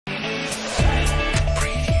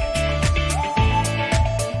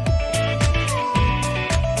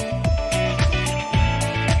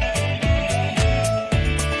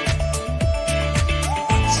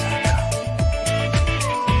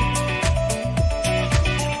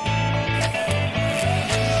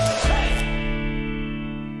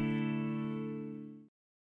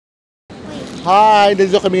Hi!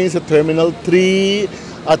 Dito kami ngayon sa Terminal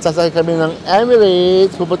 3 at sasakay kami ng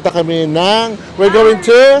Emirates. Pupunta kami ng... We're going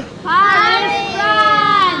to...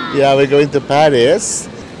 Paris! Yeah, we're going to Paris.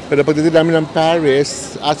 Pero pagdating namin ng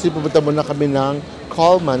Paris, actually pupunta muna kami ng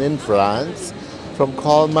Colmar in France. From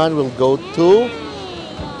Colmar, we'll go to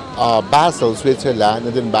Basel, Switzerland,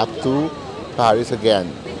 and then back to Paris again.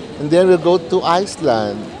 And then we'll go to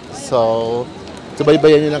Iceland. So,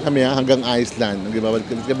 subaybayan nyo lang kami hanggang Iceland. Nagbabalik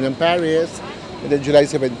kami ng Paris. And then July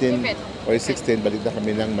 17 or 16, balik na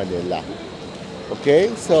kami ng Manila. Okay?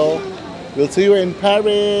 So, we'll see you in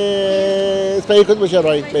Paris! Paikot mo siya,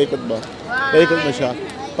 Roy. Paikot mo. Paikot mo siya.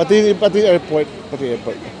 Pati airport. Pati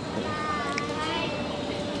airport.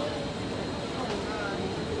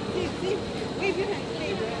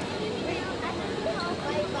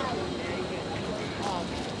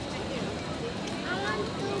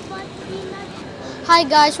 Hi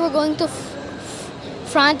guys, we're going to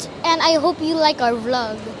France and I hope you like our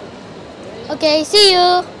vlog. Okay, see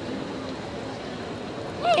you.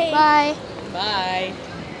 Hey. Bye. Bye.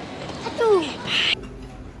 Atu.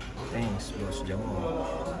 Thanks, Boss Jamo.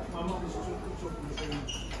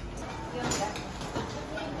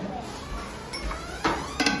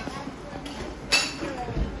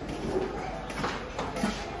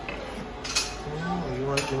 You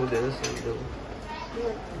want noodles?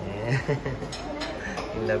 Yeah.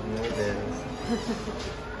 Love noodles.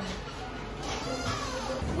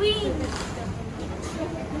 Wings.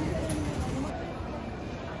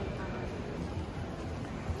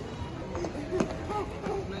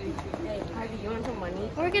 Harvey, you want some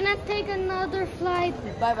money? We're gonna take another flight.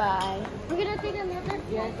 Bye-bye. We're gonna take another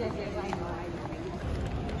flight. Yes, I know.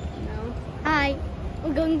 No? Hi.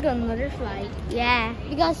 We're going to another flight. Yeah.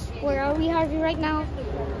 Because where are we, Harvey, right now?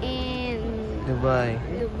 In Dubai.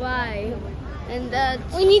 Dubai. And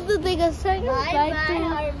we need to take a second flight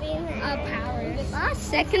to Paris.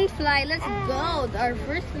 Second flight. Let's go. Our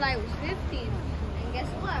first flight was 15. And guess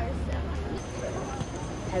what?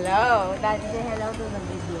 Hello. Daddy, say hello to the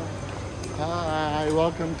video. Hi!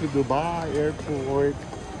 Welcome to Dubai Airport.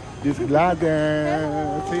 This is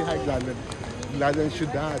Gladden. Say hi, Gladden. Gladden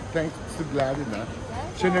Shudad. Thanks to Gladden,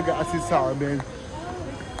 siya nag-a-assist sa amin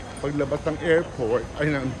paglabas ng airport,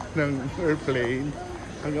 ay ng airplane,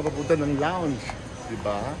 hanggang papunta ng lounge.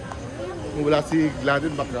 Diba? Kung wala si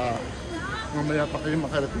Gladden, baka mamaya pa kayo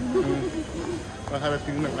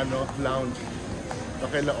makarating ng lounge.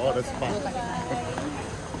 Baka ilang oras pa.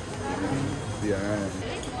 Yan.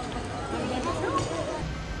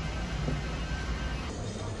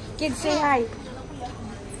 Kids, say hi.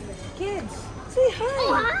 Kids, say hi.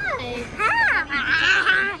 Oh, hi.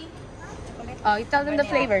 Oh, you tell them the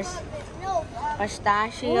flavors.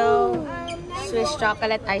 Pistachio, Swiss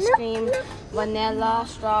chocolate ice cream, vanilla,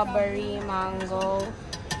 strawberry, mango,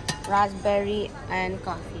 raspberry, and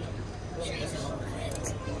coffee.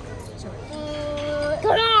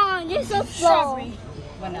 Come on, you're so slow.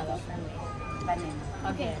 Vanilla for me.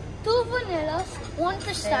 Vanilla. Okay, 2 vanillas, 1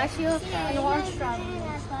 pistachio, and 1 strawberry.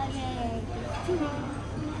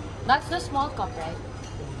 That's the small cup, right?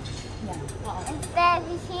 Yeah. That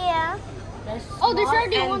is here. There's Oh, there's small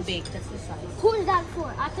already and one. big. That's the size. Who is that for?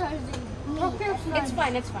 After me. It's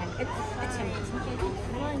fine. It's fine. It's him.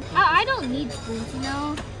 I don't need spoons, you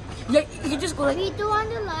know. Yeah, you just go like. We do want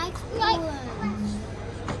to like spoons.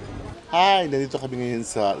 Hi! Nandito kami ngayon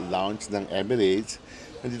sa lounge ng Emirates.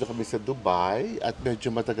 Nandito kami sa Dubai at medyo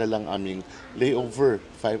matagal lang aming layover.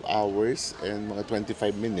 5 hours and mga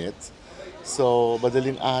 25 minutes. So,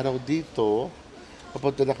 madaling araw dito.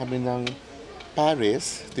 Papunta na kami ng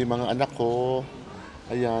Paris. Ito yung mga anak ko.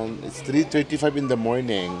 Ayan, it's 3:35 in the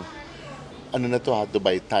morning. Ano na to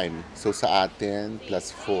Dubai time. So, sa atin,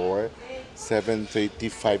 +4,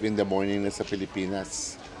 7:35 in the morning na sa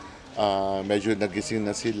Pilipinas. Medyo nagising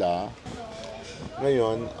na sila.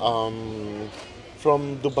 Ngayon,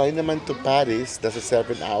 from Dubai naman to Paris, nasa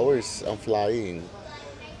 7 hours ang flying.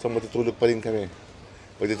 So, matutulog pa rin kami.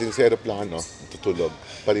 Pagdating sa aeroplano, matutulog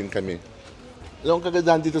pa rin kami. Yung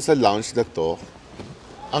kagandahan dito sa lounge na to,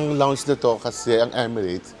 ang lounge na to kasi, ang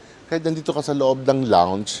Emirates, kahit nandito ka sa loob ng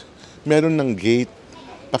lounge, meron ng gate.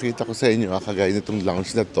 Pakita ko sa inyo, kagaya nitong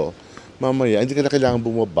lounge na to. Mamaya, hindi ka na kailangan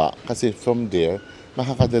bumaba kasi from there,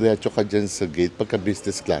 makakadiretso ka dyan sa gate pagka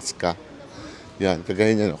business class ka. Yan,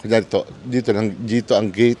 kagaya niya. Dito ang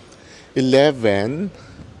gate 11,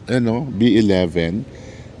 B11.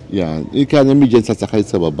 Yan, economy dyan sasakay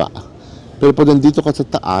sa baba. Pero pag nandito ka sa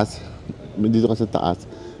taas,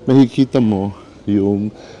 makikita mo yung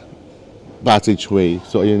passageway.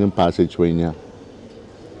 So, ayan yung passageway niya.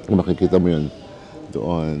 Makikita mo yun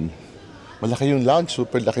doon. Malaki yung lounge,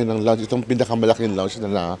 super laki ng lounge. Itong pinakamalaking lounge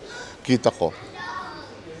na kita ko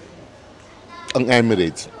ang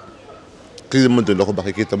Emirates. Kita mo doon ako,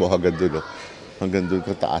 makikita mo hanggang doon. Hanggang doon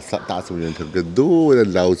ka taas mo yun. Hanggang doon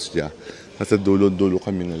ang lounge niya. Nasa dulo-dulo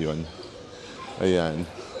kami ngayon. Ayan.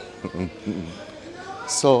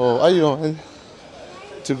 So, ayun.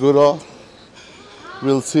 Siguro,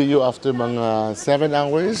 we'll see you after mga 7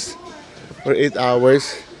 hours or 8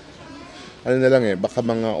 hours. Ano na lang baka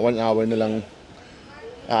mga 1 hour na lang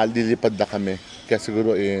lilipad na kami. Kaya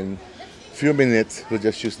siguro in few minutes, we'll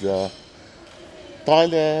just use the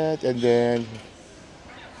toilet and then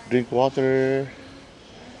drink water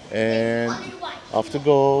and off to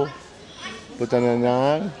go. Punta na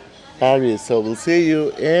ng Paris. So we'll see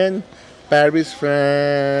you in Paris,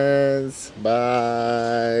 friends.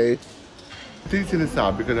 Bye! Ito yung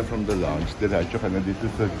sinasabi ko na from the lounge. Diretso ka na dito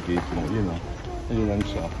sa gate mo. You know, ayun lang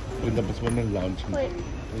siya. Pagdabas mo ng lounge mo.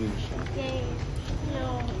 Ayun siya.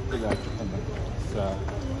 Diretso ka na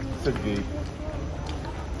sa gate.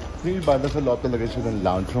 Yung iba, nasa loob talaga siya ng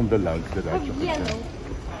lounge. From the lounge, diretso ka siya.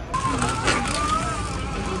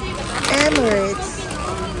 Emirates.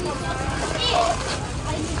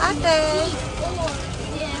 Ate.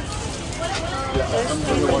 There's the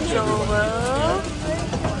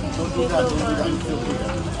Don't do that.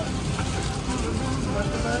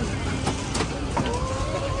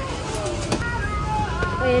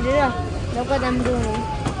 Wait, look what I'm doing.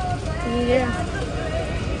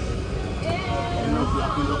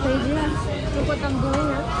 Look what I'm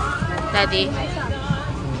doing, Daddy.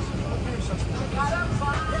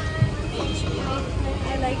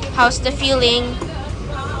 How's the feeling?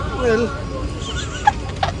 Well,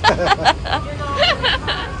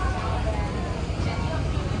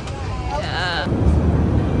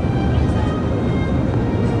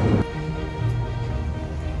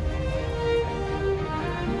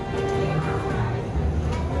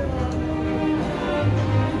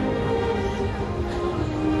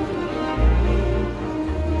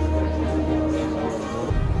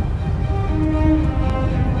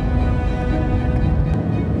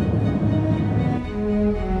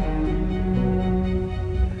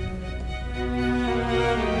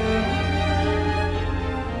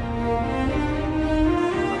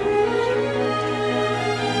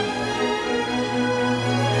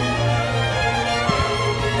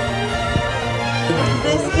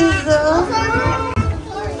 This is the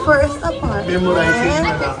first apartment. memorizing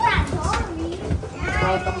na.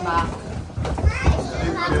 Welcome back.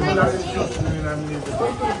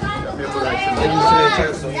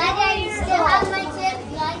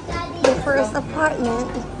 The first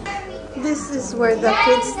apartment. This is where the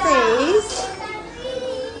kid stays.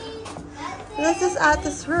 This is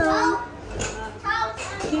Atta's room.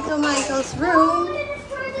 Tito Michael's room.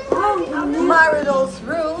 Maridol's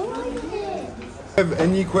room. Have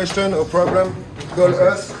any question or problem, call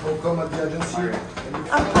us or come at the agency.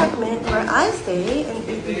 Apartment where I stay and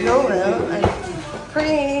Joel and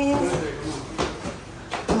Prince.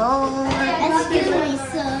 Mom. Excuse me,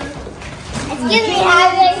 sir. Excuse me,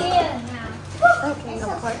 have it here. Okay,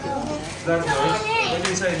 apartment.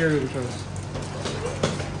 Inside your room first.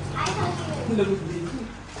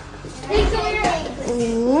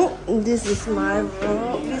 This is my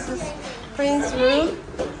room. This is Prince's room.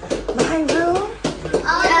 My room.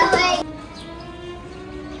 Everyone.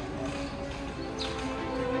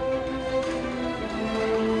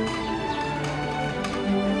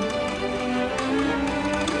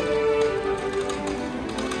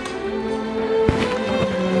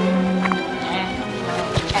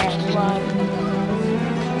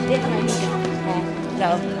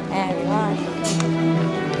 Hello, everyone.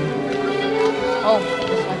 Oh,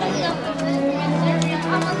 this one right here.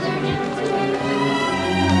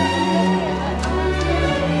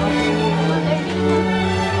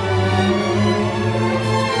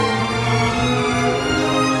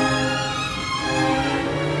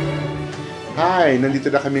 Hi! Nandito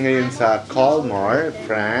na kami ngayon sa Colmar,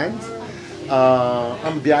 France.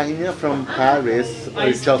 Ang biyahe niya from Paris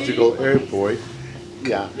or Charles de Gaulle Airport,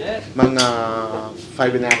 mga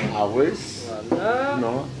 5.5 hours.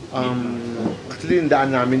 No? Actually, yung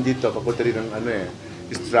daan namin dito, papunta rin ng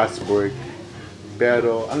Strasbourg.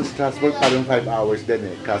 Pero ang Strasbourg parang 5 hours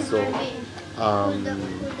din Kaso,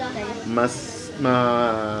 mas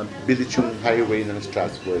mabilis yung highway ng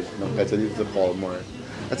Strasbourg, no? Kaysa dito sa Colmar.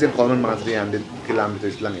 Kasi yung Colmar mga 300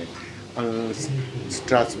 kilometers lang Ang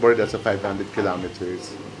Strasbourg nasa 500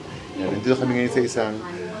 kilometers. Yan. Nandito kami ngayon sa isang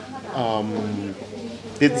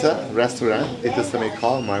pizza restaurant dito sa may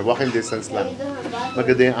Colmar. Walking distance lang.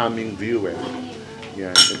 Maganda yung aming view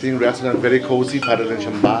Yan. Ito yung restaurant, very cozy, para lang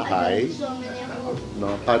siyang bahay.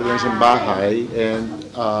 No? Para lang siyang bahay. And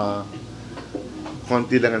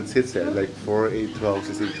konti lang ang seats eh. Like 4, 8,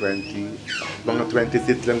 12, 16, 20. Mga 20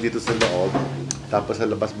 seats lang dito sa loob. Tapos sa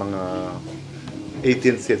labas mga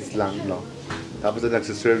 18 seats lang, no? Tapos na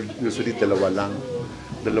nagsiserve, usually dalawa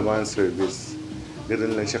ang service.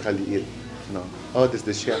 Ganun lang siya kaliit, no? Oh, this is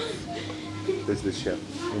the chef. This is the chef.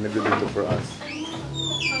 Yung nagluto for us.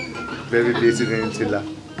 Very busy ngayon sila.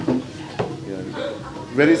 Yan.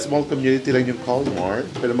 Very small community lang yung Colmar,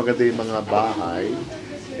 pero maganda yung mga bahay.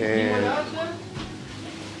 And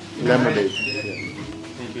lemonade. Yan.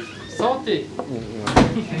 Salty.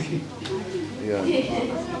 Yan.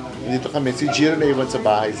 Dito kami, si Jiro na iwan sa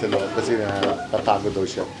bahay sa loob kasi napapagod daw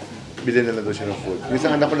siya. Bilhin na lang daw siya ng food. Yung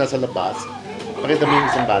isang anak ko nasa labas, pakita mo yung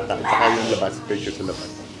isang bata at saka yung labas, picture sa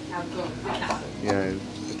labas. Yan.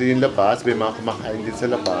 Ito yung labas, may mga kumakain din sa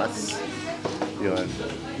labas. Yan.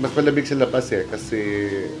 Mas malamig sa labas eh kasi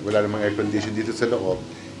wala namang air condition dito sa loob.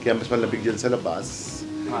 Kaya mas malamig dyan sa labas.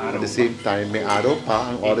 At the same time, may araw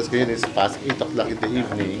pa. Ang oras ngayon is past 8 o'clock in the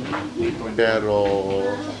evening. Pero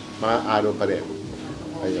mga araw pa rin.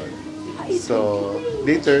 Ayun. So,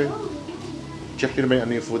 later, check nyo naman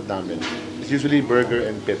ano yung food namin. It's usually burger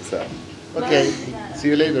and pizza. Okay,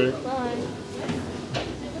 see you later. Bye.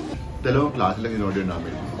 Dalawang klase lang in-order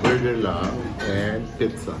namin. Burger lang and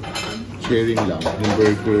pizza. Sharing lang. Yung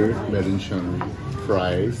burger, meron siyang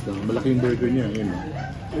fries. Malaki yung burger niya. Yun.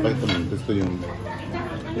 Bakit naman? Gusto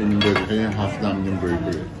yung burger. Kaya half namin yung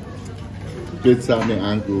burger. Pizza, may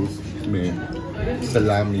angus, may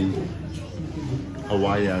salami,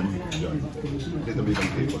 Hawaiian. Yun. Dito may ibang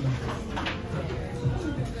table.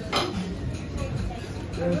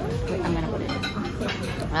 Wait, I'm gonna put it.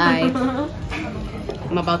 Hi.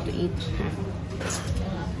 I'm about to eat.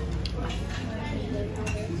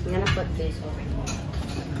 I'm gonna put this over here.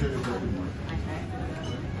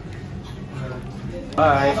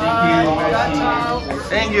 Bye. Thank you.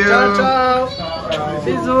 Thank you. Ciao, ciao.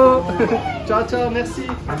 Bisous. Ciao, ciao. Merci.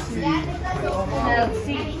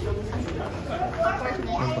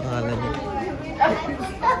 Ang pangalan niya.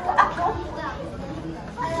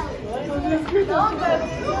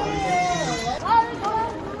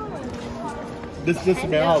 This is the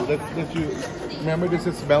smell. That's you. Remember, this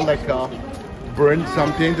is smell like burnt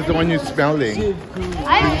something. That's the one you're smelling. You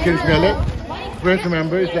can smell it. First,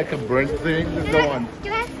 remember, it's like a burnt thing. That's the one.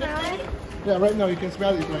 Can I smell it? Yeah, right now you can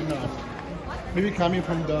smell it right now. Maybe coming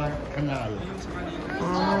from the canal.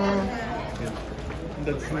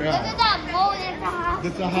 That's Look yeah. at that moon.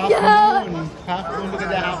 It's a half. That's a half moon. Half moon. Look at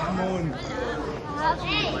the half moon.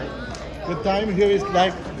 Hey. The time here is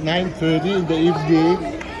like 9:30 in the evening.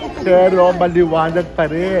 Pero maliwanag pa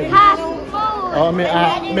rin. Half moon. Oh, may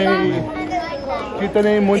kita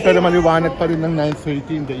na yung moon pero maliwanag pa rin ng 9:30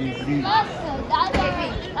 in the evening.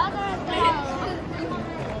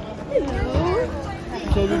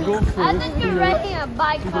 So we go first. I think you're riding a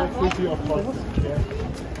bike. We go first to your apartment. Yeah.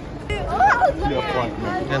 To your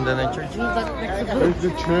apartment. Ganda ng church. Where's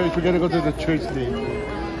the church? We gotta go to the church later.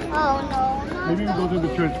 Oh no. Maybe we go to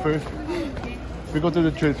the church first. We go to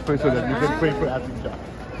the church first so that we can pray for Ate Jack.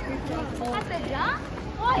 At the job?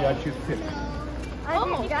 Yeah, she's sick. At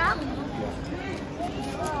the job?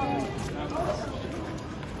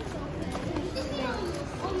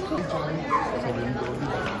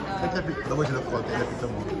 Lapit daw sila po. Lapit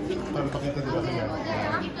mo. Para pakita nila kanya.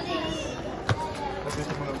 Lapit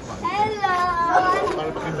mo lang pa. Hello. Para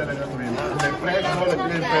pakita nila kanya. May presyo.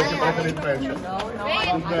 May presyo. Para sa may presyo.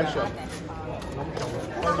 May presyo.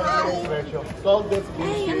 Para may presyo. Sold this in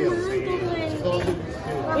sale. Sold it in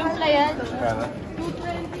sale. Timpla yan. Kala?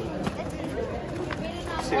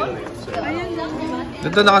 Sale.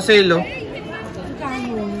 Dito naka-sale, oh.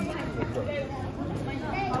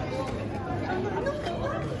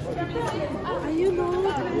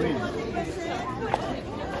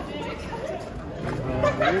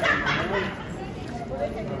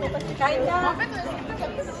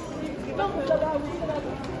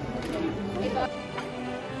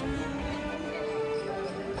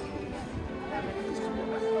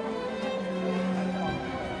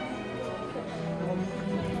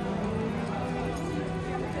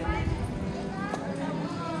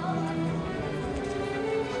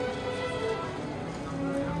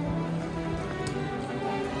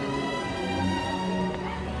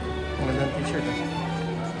 Magandang t-shirt, eh.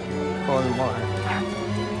 Colmar.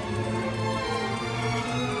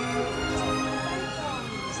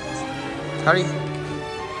 Harry.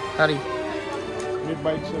 Harry. May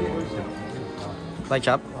bike shop also. Bike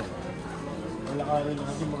shop? Wala ka rin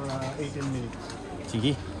kasi mga 18 minutes.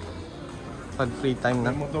 Sige. Pag free time na.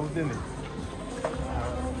 May motor din eh.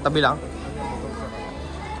 Tabi lang.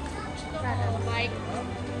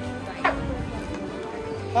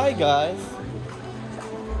 Hi guys.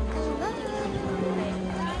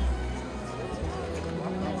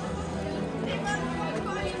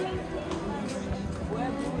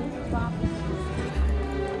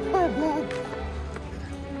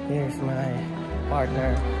 Here's my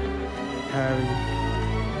partner, Harry.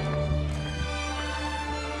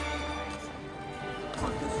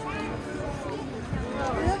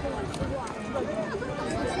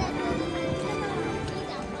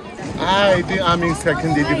 Ito yung aming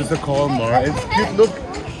second day dito sa Colmar. It's cute, look.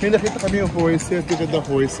 May nakita kami yung horses. Look at the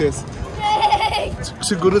horses.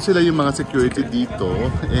 Siguro sila yung mga security dito.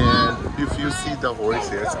 And if you see the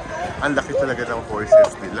horses, ang laki talaga ng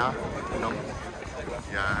horses nila. No?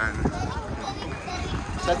 Yan.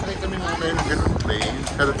 Sasakay kami muna yung ganun train.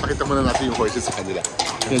 Pero pakita muna natin yung horses sa kanila.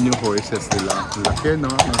 Yan yung horses nila. Laki,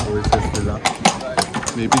 no? Ang horses nila.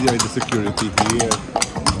 Maybe they are the security here.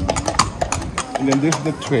 And then there's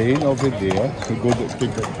the train over there. We go to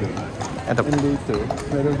take that train. And later,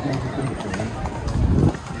 meron din dito yung train.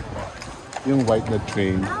 Yung white na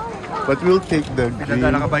train. But we'll take the green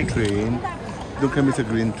train. Doon kami sa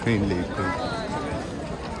green train later.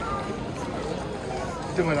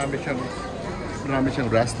 Dito marami siyang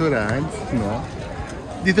restaurants, no?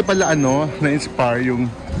 Dito pala na-inspire yung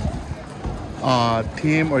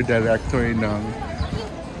team or director ng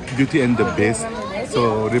Beauty and the Beast.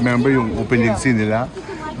 So, remember yung opening scene nila?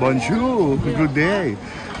 Bonjour, good day.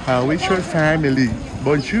 How is your family?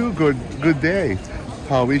 Bonjour, good day.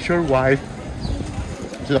 How is your wife?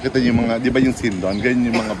 So, nakita niyo yung mga, di ba yung scene doon? Ganyan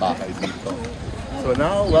yung mga bahay dito. So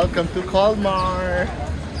now, welcome to Colmar.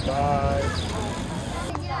 Bye.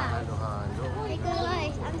 Hey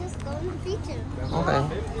guys, I'm just going to beach. Okay.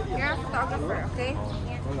 You're a photographer, okay?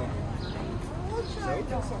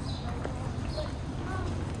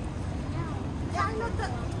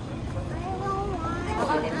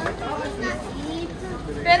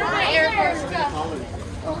 Pero may Air Force ka.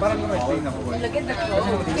 Parang may plane ako.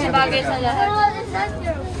 Kasi bagay sa lahat.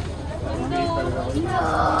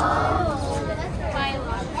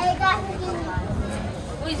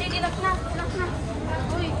 Uy, sige, lock na.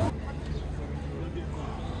 Uy.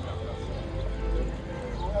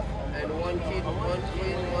 And one kid,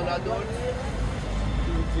 one adult.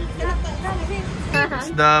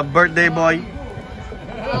 It's the birthday boy.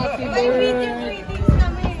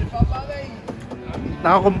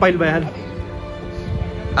 Naka-compile ba yan?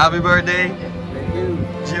 Happy birthday,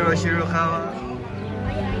 Jiro Shirokawa.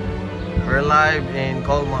 We're live in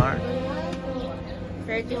Colmar.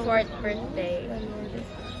 34th birthday.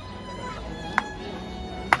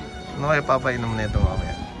 Ano kayo papainom na ito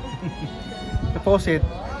mamaya? Deposit.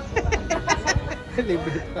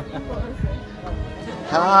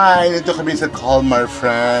 Hi! Dito kami sa Colmar,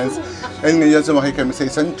 France. And ngayon sumakay kami sa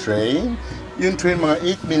isang train. Yung train, mga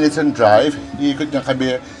 8 minutes and drive. Iikot niya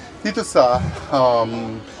kami dito sa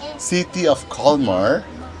City of Colmar.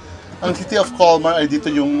 Ang City of Colmar ay dito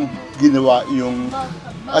yung ginawa yung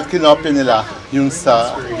at kinopya nila yung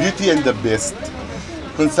sa Beauty and the Beast.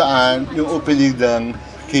 Kung saan yung opening ng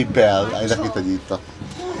K-Bell ay nakita dito.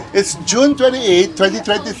 It's June 28,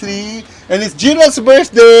 2023, and it's Jiro's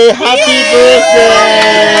birthday! Happy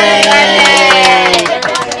birthday!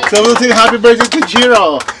 So we'll sing happy birthday to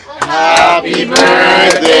Jiro. Happy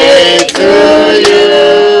birthday to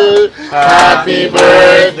you. Happy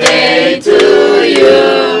birthday to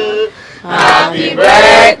you. Happy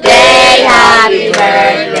birthday, happy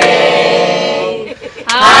birthday.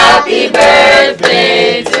 Happy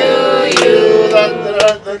birthday to you.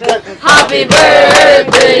 Happy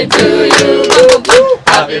birthday to you.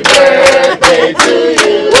 Happy birthday to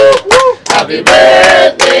you. Happy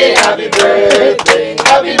birthday, happy birthday,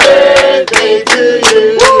 happy birthday to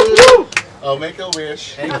you. Oh, make a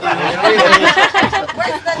wish.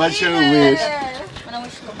 What's your wish?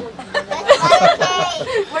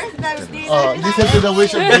 Oh, listen to the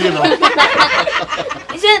wish of Jiro.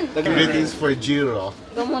 Listen! Greetings for Jiro.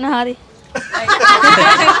 Ikaw muna, Hari.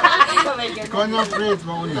 Ikaw na, friends,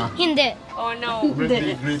 mauna. Hindi. Oh no.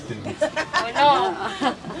 Birthday greetings. Oh no.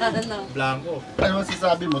 Blanco. Ano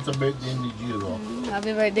masasabi mo sa birthday ni Jiro?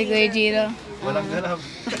 Happy birthday, Kuya Jiro. Walang ganap.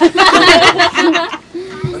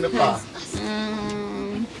 Ano pa?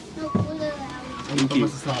 Ano pa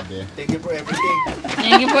masasabi? Thank you for everything.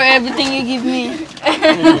 Thank you for everything you give me.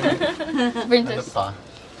 Ano Princess. pa?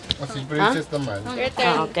 Kasi princess naman. Your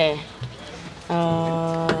turn. Okay.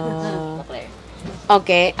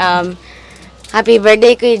 Okay. Happy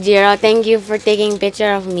birthday, Kuya Jiro. Thank you for taking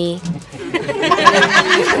picture of me.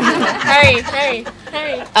 Harry.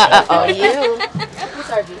 Oh, you.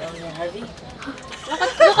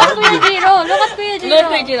 Look at Kuya Jiro. Look at Kuya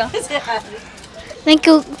Jiro. Thank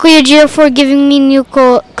you, Kuya Jiro, for giving me new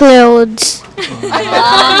clothes.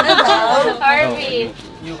 Harvey.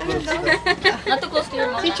 Not too close to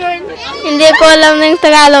your mom. Hindi ko alam ng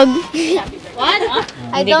Tagalog. What?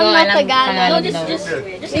 I I don't know Tagalog. No, just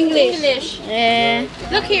English.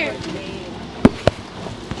 Look here.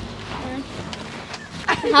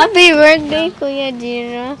 Happy birthday, Kuya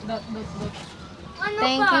Jiro.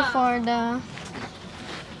 Thank you for the...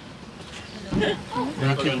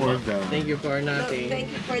 Thank you for nothing.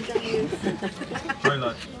 Thank you for the views.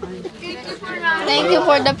 Thank you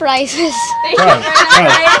for the prizes.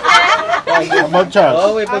 About Charles.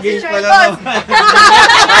 Oh, may pag-games pa lang.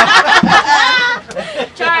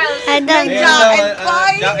 Charles. I don't know.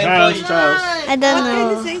 Jack and Poy. Charles. I don't What can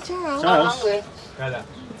you know. say, Charles? Charles.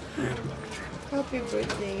 Happy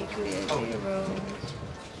birthday, Kuya Jiro.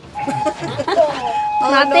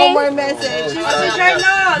 Nothing. No more message.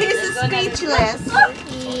 Charlotte. He's speechless.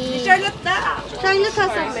 Charlotte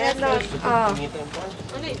has a message. Oh.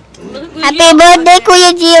 Happy birthday,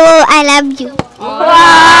 Kuya Jiro. I love you.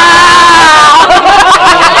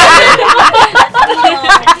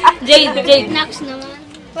 Jade. Next naman.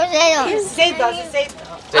 What's Say that.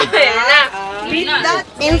 Read that.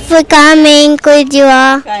 Thanks for coming, Kuya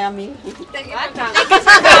Jiro.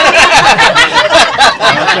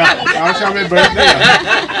 Ako siya may birthday.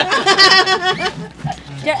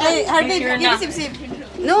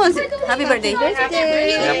 No, happy birthday.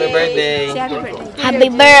 Happy birthday. Happy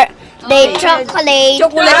birthday, chocolate.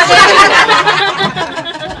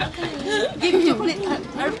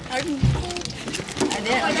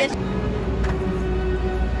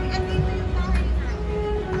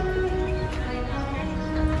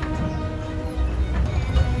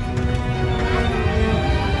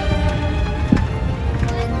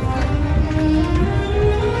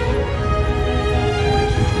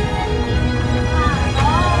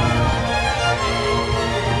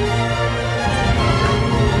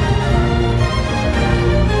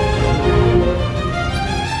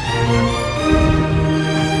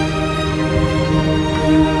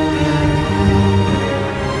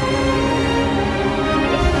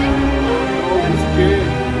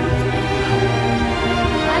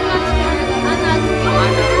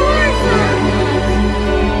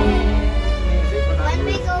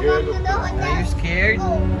 Are you scared?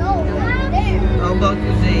 No, there. How about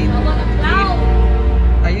you, Zayd? How about a clown?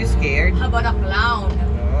 Are you scared? How about a clown?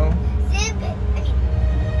 No. Zip.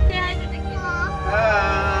 Say hi to the kids.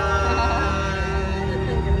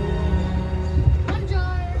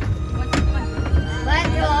 Bonjour.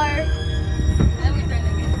 Bonjour. Let me turn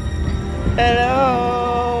again. Hello.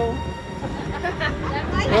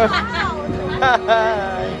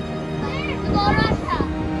 Hi.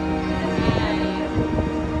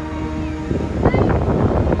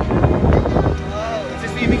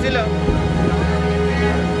 Swimming sila.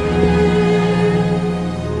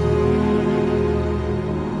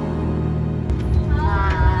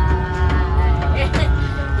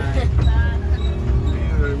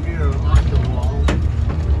 Mirror on the wall.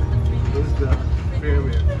 Who's the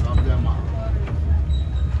pyramid of them all?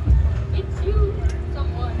 It's you.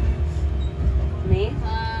 Someone. Me?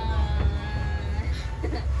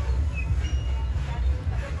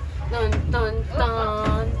 Dun, dun,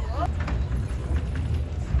 dun.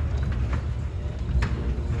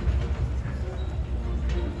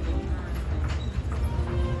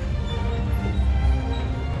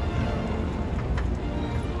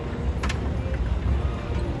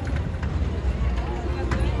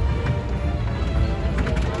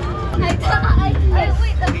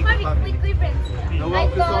 Wait, friends. Noel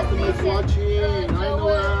Crisostomo is watching. Hi,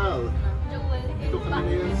 Noel. Ito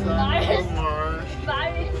kami ngayon sa Colmar.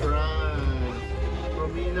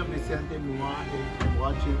 Romina Vicente Muaje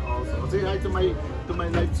watching also. Say hi to my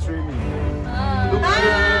live streaming. Look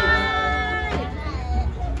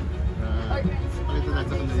pakita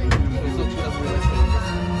natin sa kanila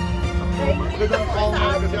yung magandang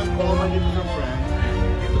Colmar kasi ang Colmar dito ng friends.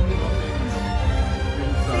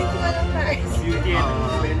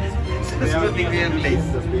 Beauty and place.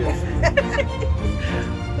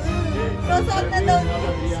 Susuot na daw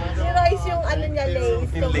si Royce yung ano niya,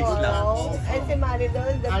 lace tomorrow. And si Mari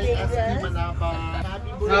doon, the big dress.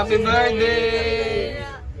 Happy birthday!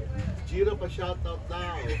 Jiro pa shoutout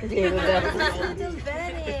daw. Jiro to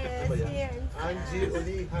Venice. Here. Angie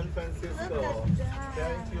Uli Han Francisco.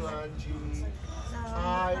 Thank you, Angie.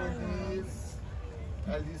 Hi,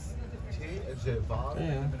 Elise Jeval.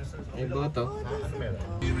 May boto. Ano meron?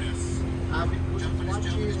 Abby is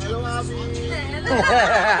watching. Hello, Abby!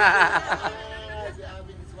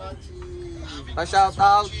 Abby is watching. Pa-shout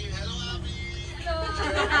out.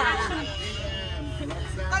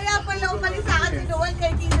 Kaya pala umalis sa akin si Noel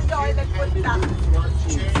kay Tito Joel nagpunta.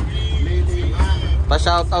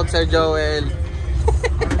 Pa-shout out Sir Joel.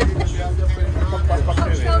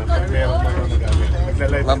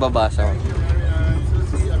 Mababasa.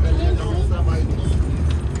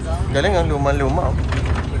 Galing ang luma-luma.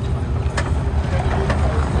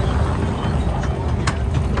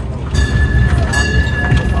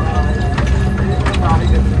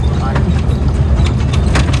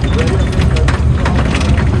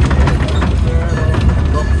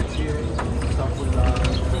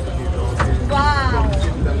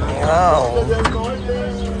 Wow!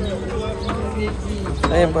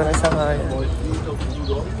 Ayun po, nasa kaya.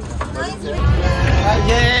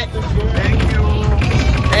 Yeah! Thank you!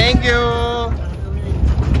 Thank you!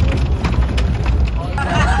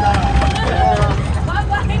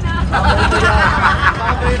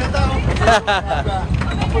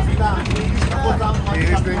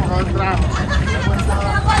 Here's the contract.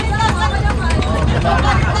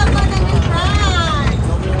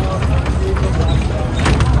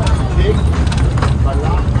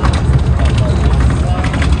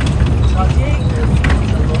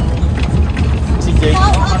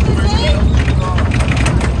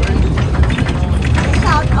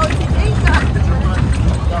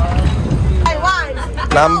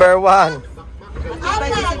 Number 1.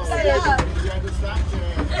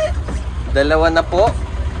 Dalawa na po.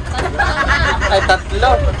 Ay,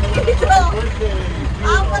 tatlo.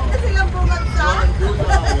 Apat na silang bumagsak.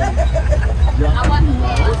 1,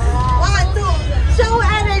 2. Show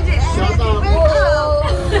energy.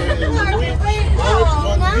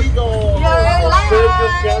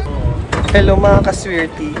 Hello mga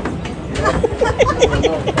kaswerte.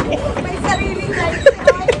 May sariling lifestyle.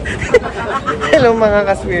 Hello mga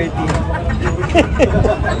kaswerte.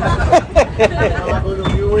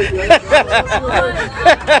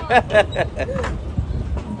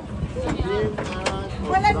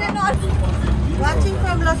 Wala na noon. Watching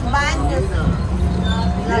from Los Baños.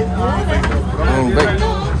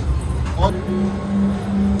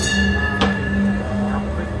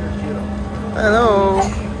 Hello.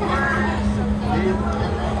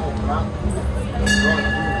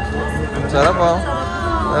 Sarap po.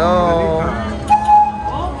 Hello.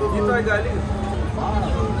 Dito ay galing.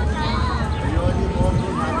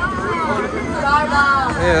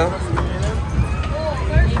 Ayo.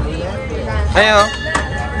 Ayo.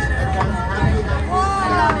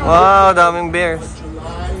 Wow, daming bears.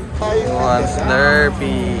 One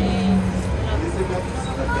Slurpee.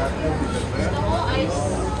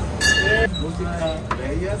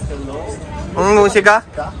 Musika?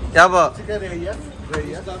 Ya po.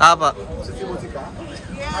 Apa?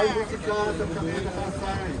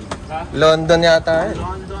 London yata eh.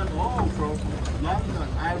 London, from London.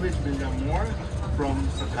 Irish Villamore, from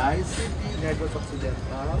Sagay City, Negros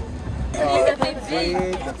Occidental.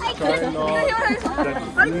 Jade, that's Charlotte,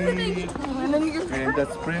 that's Lee, and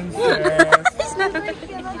that's Princess,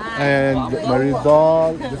 and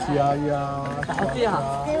Maridol, that's Yaya,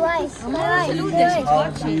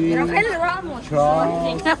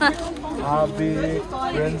 Charles, Abby,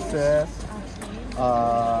 Princess,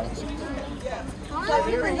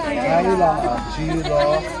 Ayla,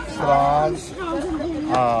 Giro, Franz,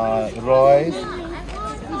 Royce,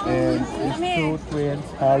 and his two twins,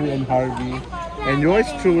 Harry and Harvey. And yours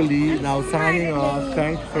truly, now signing off.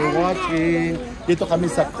 Thanks for watching. Dito kami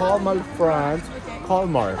sa Colmar, France.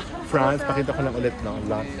 Colmar, France. Pakita ko lang ulit ng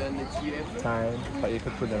last time.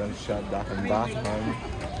 Paikot ko na lang siya. Dahan-dahan.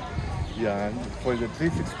 Yan. For the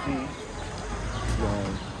 360. Yan.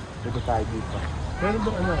 Dito tayo dito. Meron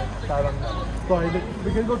doon ano, parang toilet. We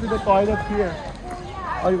can go to the toilet here.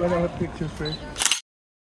 Oh, you wanna have pictures first?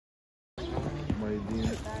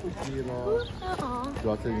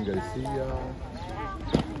 Jocelyn Garcia,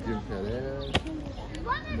 Jim Perez,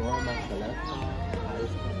 Norma Caleta,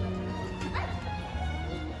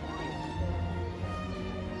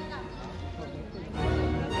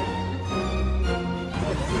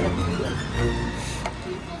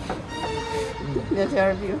 That's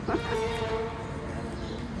our view.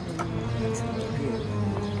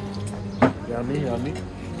 Yummy, yummy.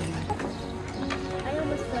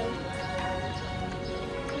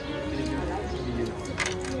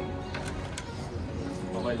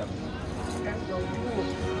 Okay lang.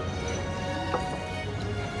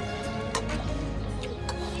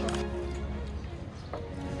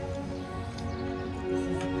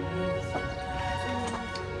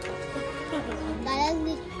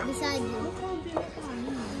 Beside you.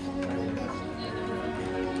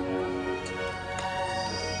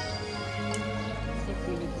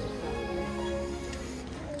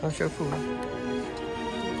 How's your food?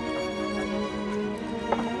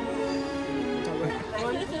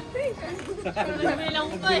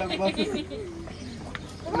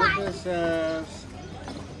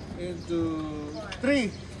 Into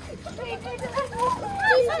 3.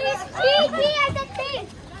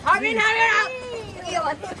 Arvin, hurry up!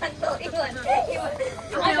 Iwan.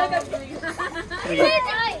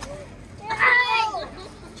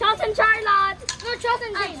 Charles and Charlotte. No, Charles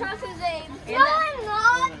and James. Charles and James. No, I'm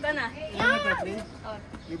not. Ito na.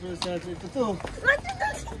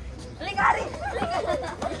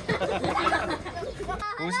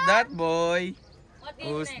 Who's that boy?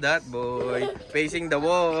 Who's that boy? Facing the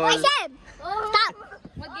wall. Stop.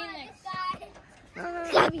 Mag-game next.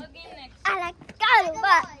 Mag-game next. I like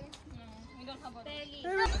Kalba. We don't have a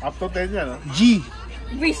Up to 10 yan, no? G.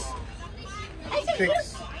 Greece.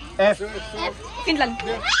 6. F. Finland.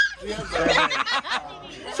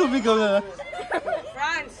 Sumigaw na.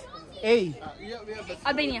 France. A.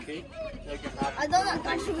 Albania. I don't know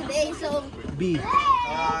country with A, so B.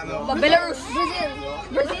 Belarus.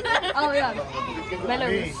 Brazil. Oh, yeah.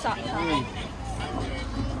 Belarus.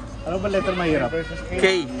 Ano ba letter mahirap?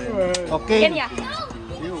 K. Okay. Kenya.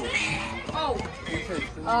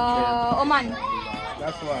 Oman.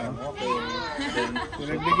 That's one. Okay.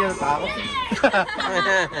 Pinagbigyan na ako.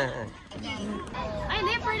 Ay,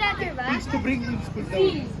 hindi, per letter ba? Things to bring to school daw.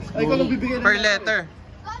 Ay, ikaw lang bibigyan Per letter.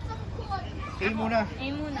 A muna. A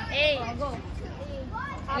muna. A. Go.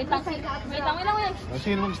 Wait lang.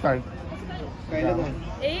 Sino mag-start? Kaya lang.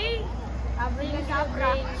 A. Average.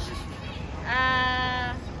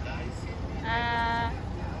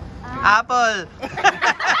 Apple.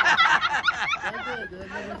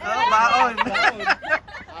 Oh, baon.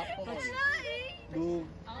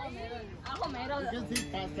 Ako meron.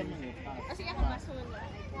 Kasi ako mas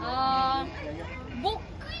book.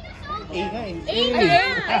 A nga eh.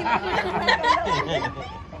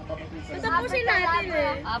 Tapusin natin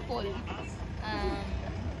eh. Apple.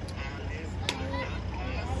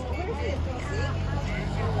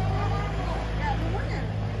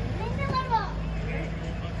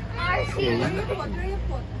 RC.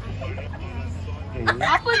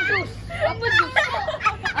 Apple juice. Apple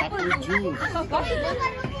juice.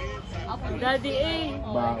 Daddy A.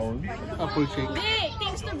 Baon. Apple shake. B.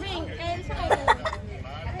 Things to bring. And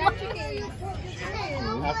Attache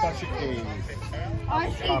case.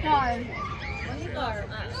 RC car.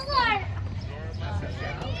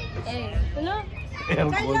 Ano?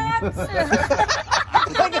 Aircon.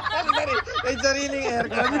 May sariling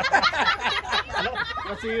aircon.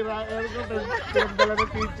 Masira aircon. Pinagdala ng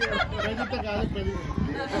teacher. Pwede Tagalog, pwede.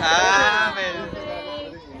 Well.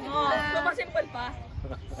 Super simple pa.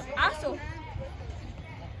 Aso.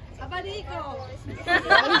 Abadiko.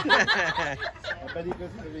 Pwede ko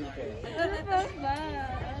sabihin ko.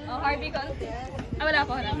 Oh, Harvey Conte. Wala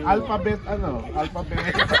pa. Alphabet,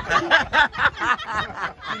 alphabet.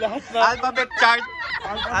 Lahat na. Alphabet chart.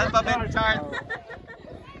 Alphabet chart.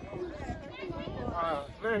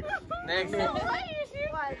 Next. Next.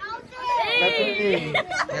 Letter A.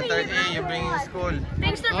 Letter A, you bring in school.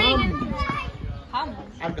 Things to bring.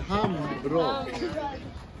 Agham, bro.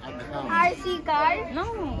 Agham. RC car. No,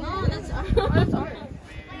 that's art.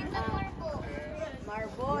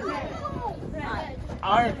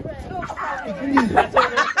 Art.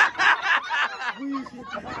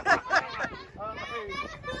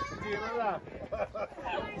 Zero na.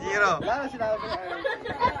 Zero. Wala na sinabi.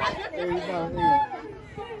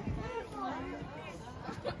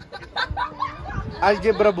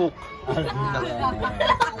 Algebra book.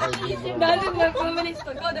 Daddy, may 2 minutes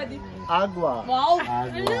to go, Daddy. Agua. Wow.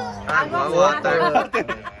 Agua, water.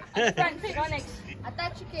 Friend, go next.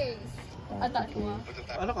 Attache case. Attach mo.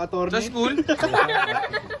 Ano ka, attorney? Sa school?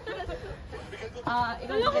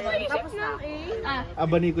 Ikaw tapos na.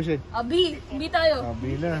 Abani ko siya. B. B tayo.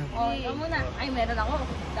 Sabi na. Oh, ikaw muna. Ay, meron ako.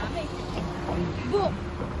 Dami. Book.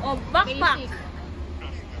 Oh, backpack.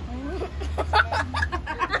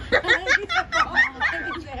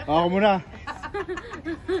 Ako muna.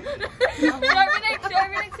 Sure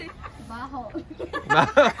next eh. Baho.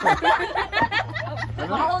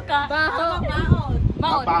 Baho ka. Baho.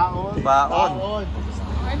 Baon. Baon. Baon.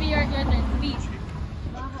 Army, your turn. B.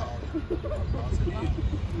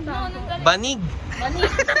 Banig. Banig.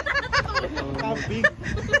 Camping.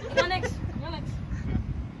 Go next.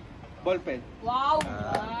 Ballpen. Wow.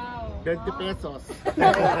 20 pesos.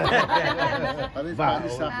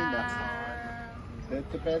 Paris sa akin na. 20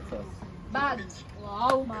 pesos. Bag.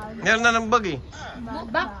 Wow. Meron na ng bag eh.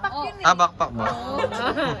 Backpack yun eh. Backpack ba?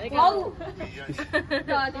 Wow.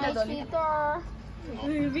 Skater.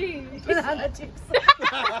 Banana chips.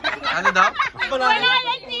 Ano daw?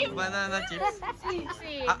 Banana chips. Banana chips.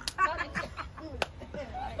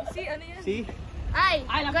 Si, ano yan? See? Ay,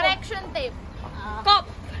 Ay, naku. correction tape. Cup.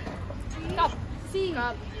 Cup. C.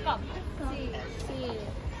 Cup. C.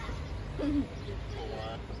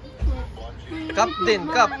 Cup din,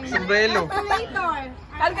 cup. Sombrero. Calculator.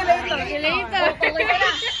 Calculator. Calculator.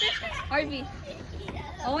 Harvey.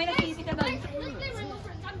 Oh, may nag-easy ka doon.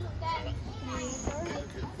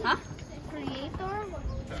 Ha? Creator?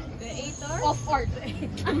 Creator? Of art.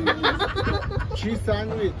 Cheese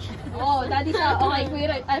sandwich. Oh, daddy siya. Okay, Kuya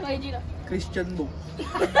Roy. Ano kayo, Gino? Christian book.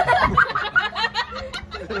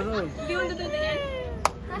 Hindi mo natutunan.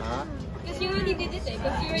 Ha? Because you already did it eh.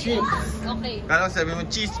 Because you already... Cheese. Okay. Kala ko sabi mo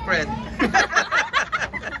cheese spread.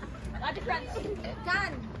 Ate Franz.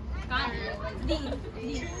 Can. Can. D.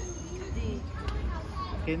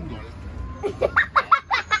 Candy.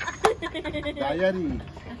 Diary.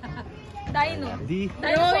 Dino. D.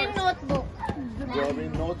 Drawing notebook.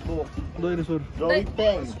 Drawing notebook. Dinosaur. Drawing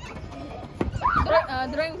pen.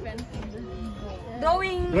 Drawing pen.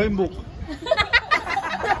 Drawing... Drawing book.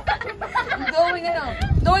 Drawing ano?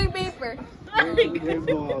 Drawing paper. Drawing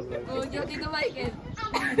book. Oh, Tito Michael.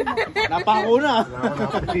 Napako na.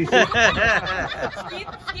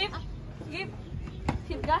 Skip.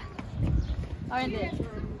 Skip ka? Or hindi?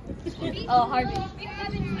 Oh, Harvey. If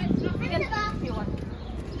you want.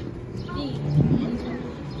 D.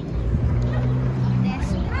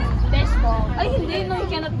 Baseball. Ay, hindi. No, you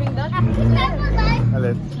cannot bring that.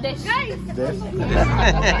 Alin? Desk. Des?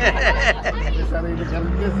 May sarili ka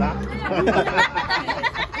rin des, ha?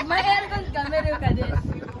 May aircon ka, meron ka din.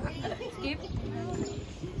 Skip.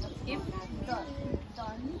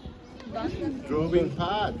 Done. Drawing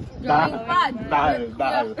pad. Drawing pad.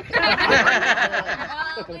 Dahil.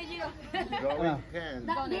 Okay, Gino. Drawing pen.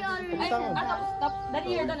 Ay, stop. That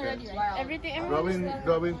you're done already, right? Everything.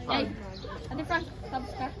 Drawing pad. Ate Frank,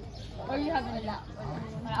 tapos ka? Or you have wala?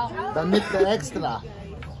 Okay. Damit na extra.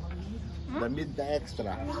 Damit na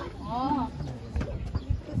extra. Oh.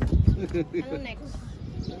 Ano next?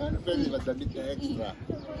 Ano pwede ba? Damit na extra.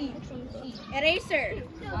 Eraser.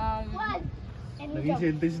 Naging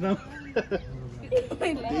sentence na.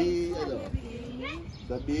 Di, ano?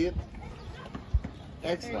 Damit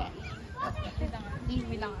extra.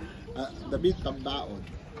 Bilang. Damit pambaon.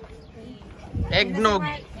 Eggnog.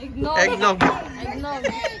 Eggnog.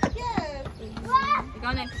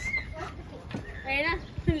 Ikaw next. Kaya na.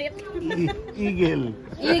 Lip. Eagle.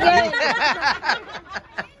 Eagle.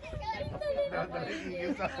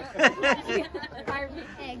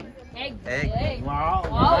 Egg. Wow.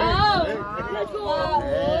 Wow.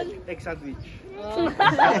 Egg sandwich.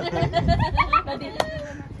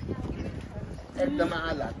 Egg na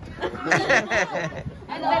maalat.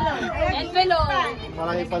 Envelope.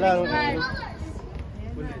 Malaki pala.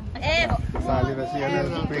 F. Sali na siya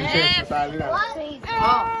ng princess. Sali na.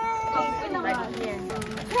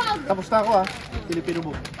 Tapos na ako Filipino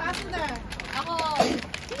book. Ako.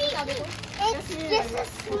 Sabi ko. It's just a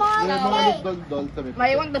small Yung mga nagdol-dol sabi. But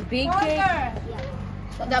I want the big cake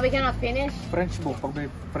so that we cannot finish. French book. Pag may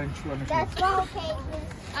French ano siya. That's small cake.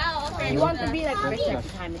 Okay. You want to be like rich every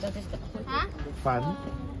time. It's just Huh? Fun.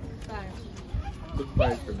 Good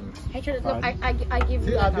part. hey, sure, look, I give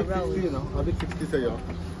Si you like a Abit rose. 60, no? Abit 60 sa'yo.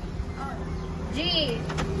 G.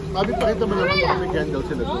 Abit, pakita mo naman kung may candle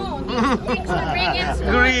sila doon. Thanks for bringing some.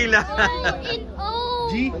 Gorilla. In O.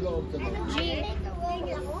 G. G.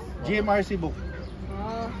 GMRC book.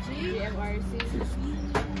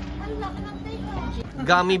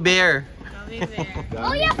 Gummy bear.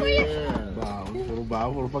 Oh yeah, for you.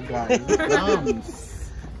 Puro pagkain. Gums.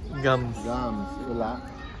 Gums. Gums. Wala.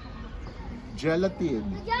 Gelatin.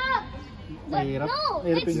 Mahirap. No,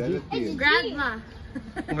 Mahirap yung G. Gelatin. Grandma.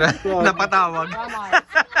 Napatawag.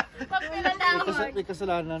 May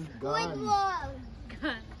kasalanan. Gun.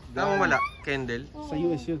 Tama wala. Candle. Sa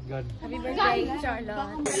US yun, gun. Happy birthday,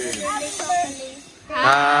 Charlotte.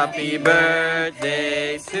 Happy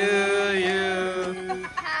birthday to you.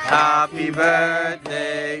 Happy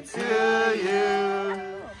birthday to you.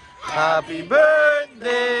 Happy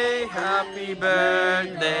birthday. Happy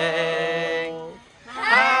birthday.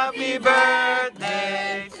 Happy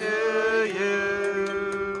birthday to you.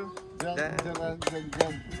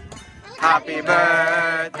 Happy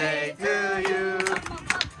birthday to you.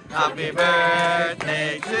 Happy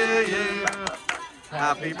birthday to you.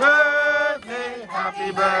 Happy birthday,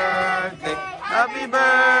 happy birthday, happy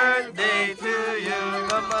birthday to you.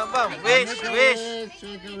 Bam, bam, bam. Wish.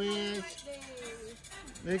 Make a wish.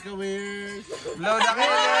 Make a wish. Blow the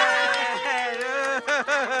candle.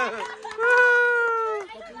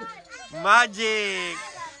 Magic.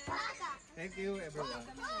 Thank you, everyone.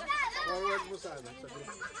 Forward mo sana.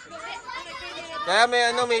 Kaya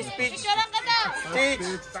may speech. Speech.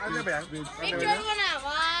 Saan na ba yan? Picture mo na.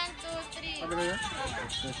 1, 2, 3. Ano ba yan?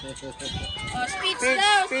 Oh, speech Speech,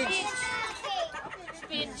 daw. speech.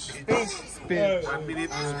 Speech. Speech. 1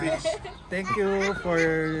 minute speech. Thank you for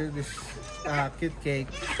this cute cake.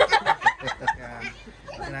 Yeah.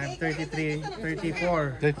 And I'm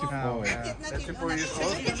 34. 34. Now, yeah. 34 years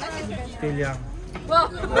old. Still young. Wow.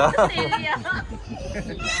 Celia.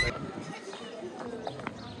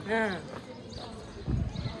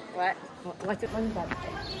 What? What's it on that?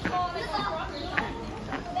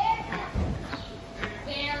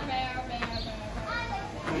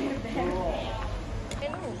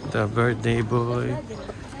 The birthday boy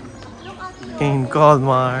in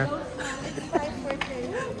Colmar.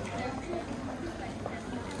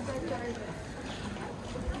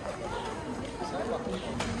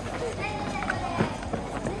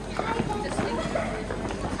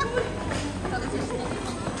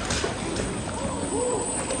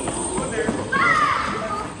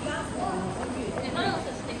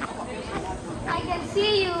 I can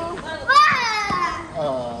see you.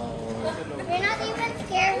 You're not even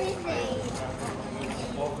scared me,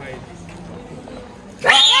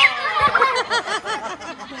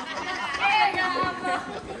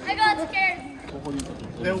 I got scared.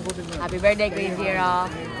 Happy birthday, Kuya Jiro.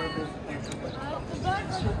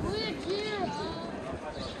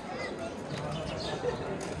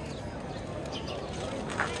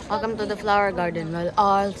 Welcome to the flower garden where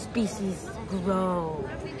all species grow.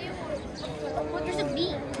 Oh, there's a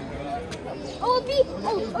bee. Oh, a bee.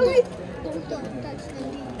 Oh, a bee. Don't touch the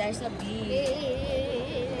bee. There's a bee.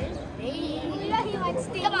 He might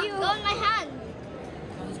sting you. Go in my hand.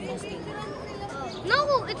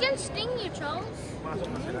 No, it can sting you, Charles.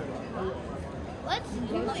 What?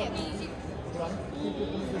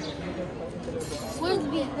 Where's the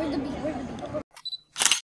bee? Where's the bee?